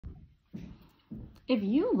If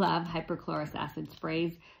you love hypochlorous acid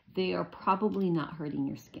sprays, they are probably not hurting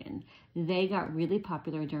your skin. They got really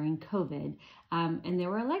popular during COVID, and they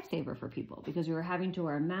were a lifesaver for people because we were having to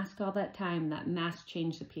wear a mask all that time. That mask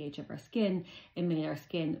changed the pH of our skin. It made our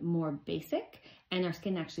skin more basic, and our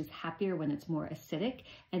skin actually is happier when it's more acidic.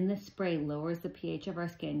 And this spray lowers the pH of our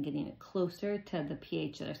skin, getting it closer to the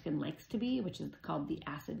pH that our skin likes to be, which is called the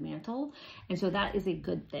acid mantle. And so that is a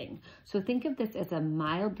good thing. So think of this as a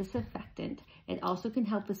mild disinfectant. It also can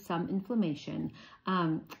help with some inflammation,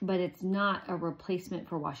 but it's not a replacement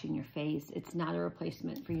for washing your face. It's not a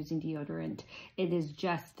replacement for using deodorant. It is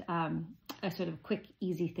just a sort of quick,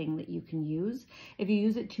 easy thing that you can use. If you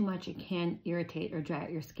use it too much, it can irritate or dry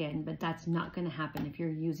out your skin, but that's not going to happen if you're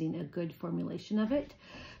using a good formulation of it.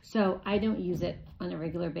 So I don't use it on a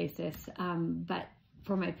regular basis, but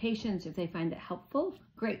for my patients, if they find it helpful,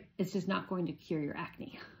 great. It's just not going to cure your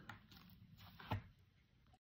acne.